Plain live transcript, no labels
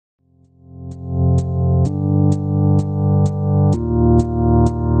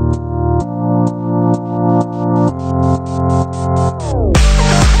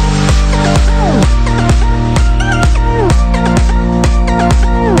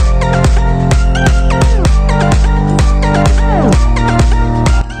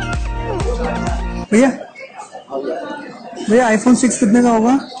भैया आईफोन 6 कितने का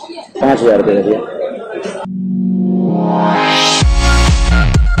होगा? 5,000 रुपये का भैया।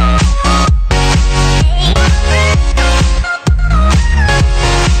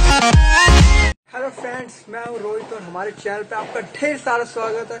 हेलो फ्रेंड्स, मैं हूँ रोहित और हमारे चैनल पे आपका ढेर सारा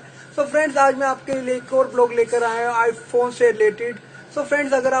स्वागत है। सो फ्रेंड्स, आज मैं आपके लिए एक और ब्लॉग लेकर आया हूँ आईफोन से रिलेटेड। सो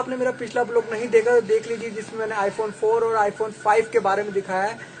फ्रेंड्स, अगर आपने मेरा पिछला ब्लॉग नहीं देखा तो देख लीजिए, जिसमें मैंने आईफोन 4 और आईफोन 5 के बारे में दिखाया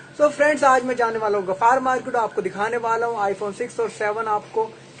है। सो फ्रेंड्स, आज मैं जाने वाला हूँ गफार मार्केट, आपको दिखाने वाला हूँ आईफोन 6 और 7 आपको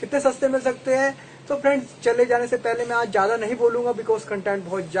कितने सस्ते मिल सकते हैं। तो फ्रेंड्स, चले जाने से पहले मैं आज ज्यादा नहीं बोलूंगा बिकॉज कंटेंट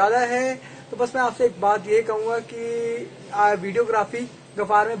बहुत ज्यादा है। तो बस मैं आपसे एक बात ये कहूंगा कि वीडियोग्राफी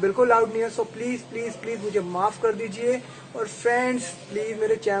गफार में बिल्कुल लाउड नहीं है। सो प्लीज प्लीज प्लीज मुझे माफ कर दीजिए। और फ्रेंड्स, प्लीज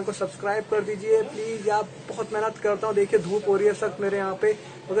मेरे चैनल को सब्सक्राइब कर दीजिए प्लीज। आप बहुत मेहनत करता हूँ, देखिए धूप हो रही है सख्त मेरे यहाँ पे,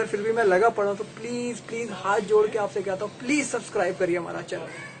 मगर फिर भी मैं लगा पड़ा हूँ। तो प्लीज प्लीज हाथ जोड़ के आपसे कहता हूँ, प्लीज सब्सक्राइब करिए हमारा चैनल।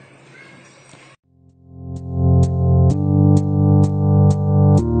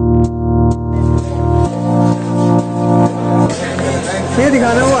 ये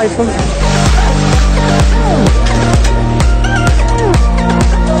दिखाना है वो आईफोन।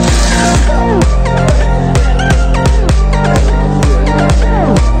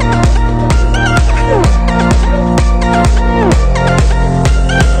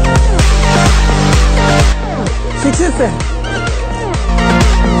 सिक्स है।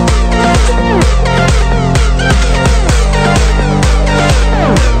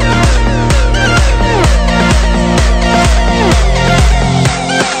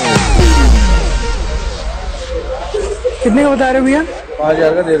 कितने का बता रहे हो भैया?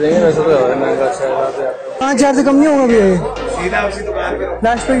 5,000 का दे देंगे। वैसे तो महंगा अच्छा है। 5,000 से कम नहीं होगा भैया? ये सीधा उसी दुकान पे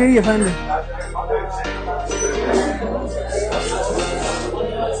लास्ट पे यही है फाइनल।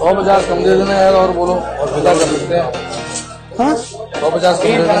 150 कम दे देना यार, और बोलो और फिलहाल कर सकते हैं। हाँ, 150 कम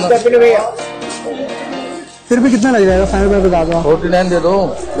दे देना। फिर भी कितना लग जाएगा फाइनल पे बता दो। 49 दे दो,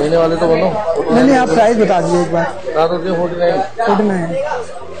 लेने वाले तो बनो। नहीं, आप प्राइस बता दीजिए एक बार। बता दो 49।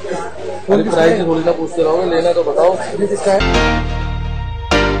 49 प्राइस ही थोड़ी ना पूछते रहोगे, लेना तो बताओ।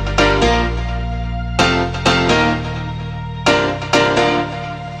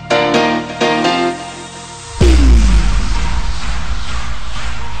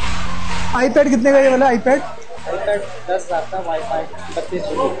 आईपैड कितने का ये वाला आईपैड? 10,000 का वाईफाई 32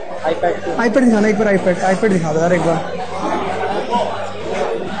 आईपैड। आईपैड दिखाना एक बार। आईपैड दिखा दो यार एक बार।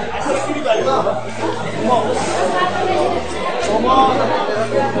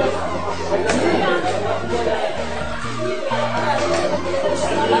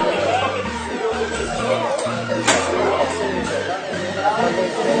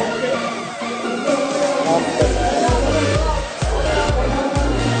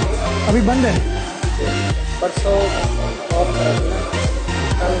 अभी बंद है। परसों ऑफ है,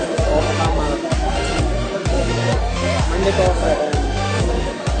 कल ऑफ काम आ रहा है, मंडे को ऑफ रहता है।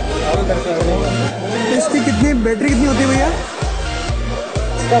 और करके हो। इसकी कितनी बैटरी कितनी होती है भैया?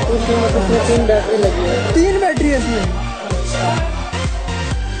 इसका पूछिए, मतलब इसमें 3 बैटरी लगी है। 3 बैटरी है इसमें।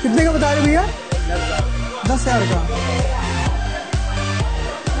 कितने का बता रहे भैया? 10,000 का।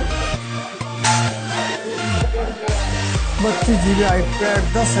 बत्तीस GB आईपैड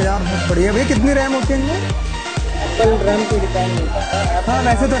 10,000, बहुत बढ़िया। भैया कितनी रैम होती है इनमें? एप्पल रैम की डिजाइन नहीं होता। हाँ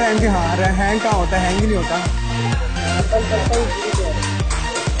वैसे तो रैम के, हाँ हैंग कहाँ होता है, हैंग ही नहीं होता। एप्पल का सही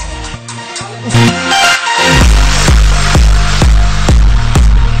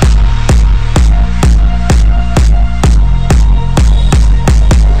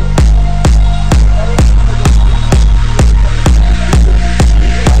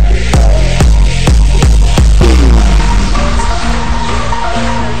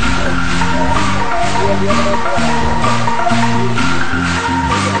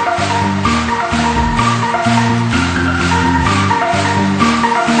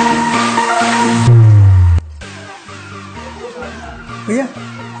भैया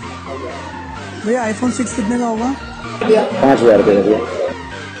भैया आईफोन 6 कितने का होगा? 5,000 रुपये का भैया।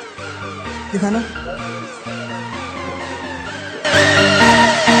 दिखाना।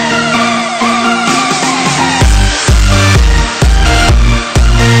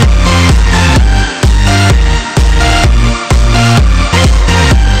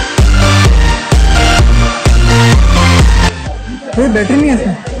 भैया बैटरी नहीं है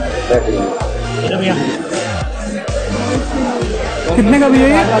इसमें? बैटरी भैया कितने का भैया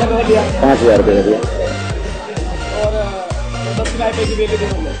ये? 5,000 रुपये का भैया।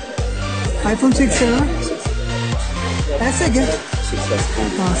 आईफोन 6 है ना? ऐसे क्या? 6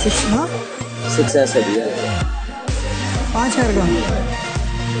 हाँ 6S है भैया। 5,000 का।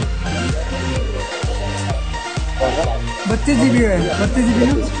 32 GB है। 32 GB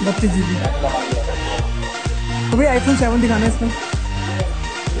ना? 32 GB। अभी iPhone 7 दिखाना है इसमें।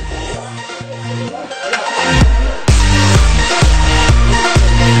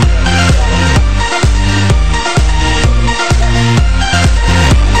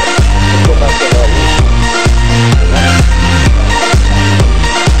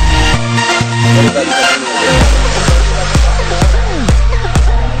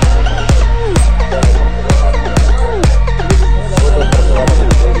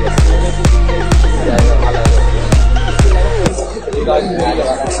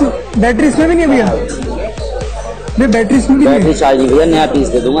 बैटरी इसमें भी नहीं है भैया? बैटरी इसमें भी बैटरी चार्ज नहीं भैया, नया पीस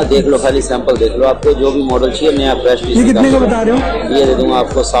दे दूंगा, देख लो, खाली सैंपल देख लो, आपको जो भी मॉडल चाहिए नया फ्रेश पीस। ये कितने का बता रहे हो? ये दे दूंगा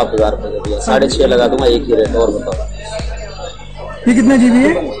आपको 7,000 रुपए भैया, 6.5 लगा दूंगा, एक ही रेट। और बताओ ये कितना जीबी है?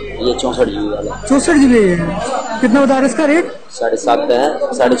 ये 64 जीबी वाला। 64 जीबी है। कितना बता रहे इसका रेट? 7.5 का है,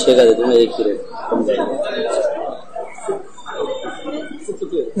 6.5 का दे दूंगा, एक ही रेट, कम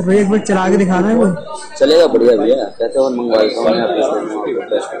भैया एक बार चला के दिखाना है वो। चलेगा बढ़िया भैया, कहते हो मंगवाई था नया पीस दे दूंगा।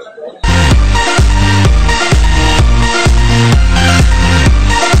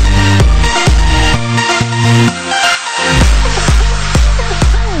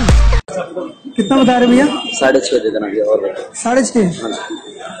 कितना बता रहे भैया? 6.5 दे देना भैया। और 6.5?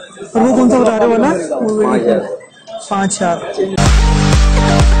 और वो कौन सा बता रहे हो वाला? 5,000।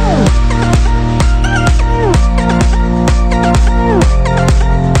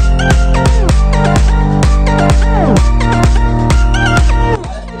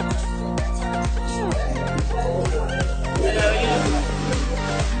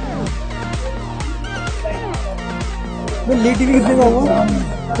 ली टीवी कितने का होगा?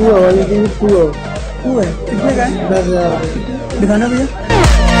 टू है। कितने का है? 10,000। दिखाना भैया।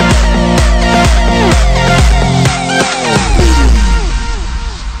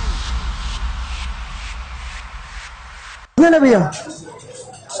 कितने ना भैया?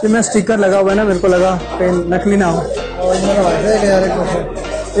 इसमें स्टिकर लगा हुआ है ना, मेरे को लगा पेन नकली ना हो।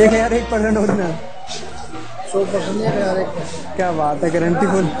 1,001% ओरिजिनल, 100%। क्या बात है, गारंटी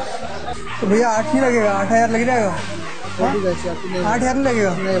फुल। तो भैया 8 नहीं लगेगा? 8,000 लग जाएगा? 8,000 नहीं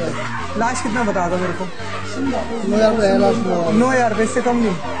लगेगा? नहीं भाई। लास्ट कितना बता दो मेरे को? 9,000 रुपये, इससे कम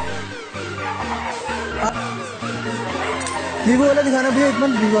नहीं। वीवो वाला दिखाना भैया, इतना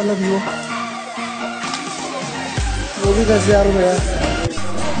वीवो वाला वीवो, वो भी 10,000 रुपये है।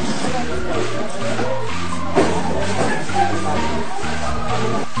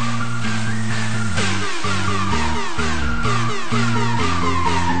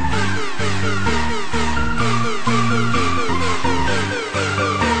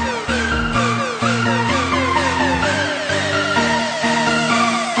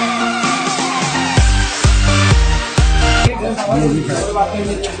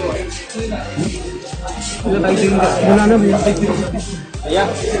 बुलाना भैया।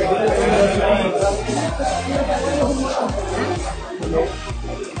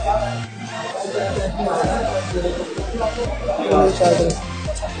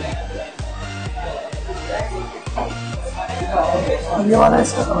 ये वाला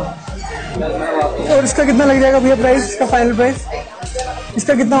इसका। और इसका कितना लग जाएगा भैया प्राइस? इसका फाइनल प्राइस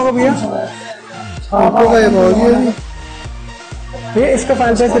इसका कितना होगा भैया? भैया इसका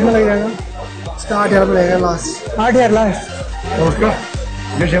फाइनल प्राइस कितना लग जाएगा? इसका 8,000 लगेगा लास्ट। 8,000 लास्ट? और उसका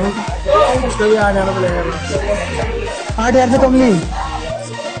भी 8,000 लगेगा। 8,000 से कम नहीं?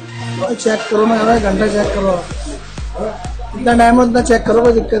 चेक करो ना, घंटा चेक करो, इतना टाइम हो उतना चेक करो,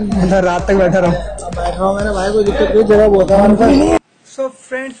 कोई दिक्कत नहीं। रात तक बैठा रहो मेरे भाई, कोई दिक्कत नहीं, जगह बहुत है। सो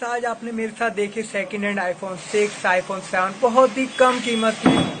फ्रेंड्स, आज आपने मेरे साथ देखे सेकंड हैंड iPhone 6, iPhone 7 बहुत ही कम कीमत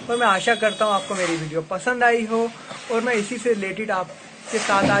में, और मैं आशा करता हूँ आपको मेरी वीडियो पसंद आई हो। और मैं इसी से रिलेटेड आपके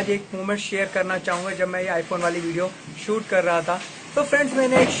साथ आज एक मोमेंट शेयर करना चाहूँगा जब मैं ये iPhone वाली वीडियो शूट कर रहा था। तो फ्रेंड्स,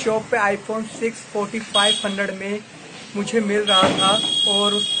 मैंने एक शॉप पे iPhone 6 4500 में मुझे मिल रहा था,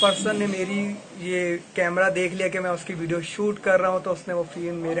 और उस पर्सन ने मेरी ये कैमरा देख लिया कि मैं उसकी वीडियो शूट कर रहा हूँ, तो उसने वो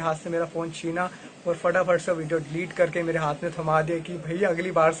मेरे हाथ से मेरा फ़ोन छीना और फटाफट से वीडियो डिलीट करके मेरे हाथ में थमा दिया कि भैया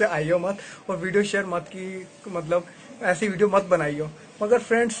अगली बार से आइयो मत और वीडियो शेयर मत की, मतलब ऐसी वीडियो मत बनाइयो। मगर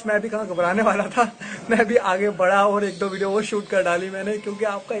फ्रेंड्स, मैं भी कहाँ घबराने वाला था, मैं भी आगे बढ़ा और 1-2 वीडियो वो शूट कर डाली मैंने, क्योंकि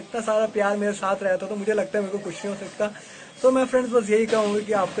आपका इतना सारा प्यार मेरे साथ रहता तो मुझे लगता है मेरे को कुछ नहीं हो सकता। तो मैं फ्रेंड्स बस यही कहूँगा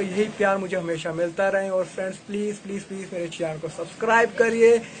कि आपका यही प्यार मुझे हमेशा मिलता रहे। और फ्रेंड्स, प्लीज प्लीज प्लीज मेरे चैनल को सब्सक्राइब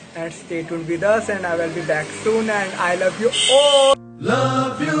करिए and stay tuned with us, and I will be back soon, and I love you all.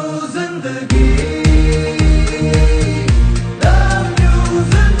 Love you जिंदगी।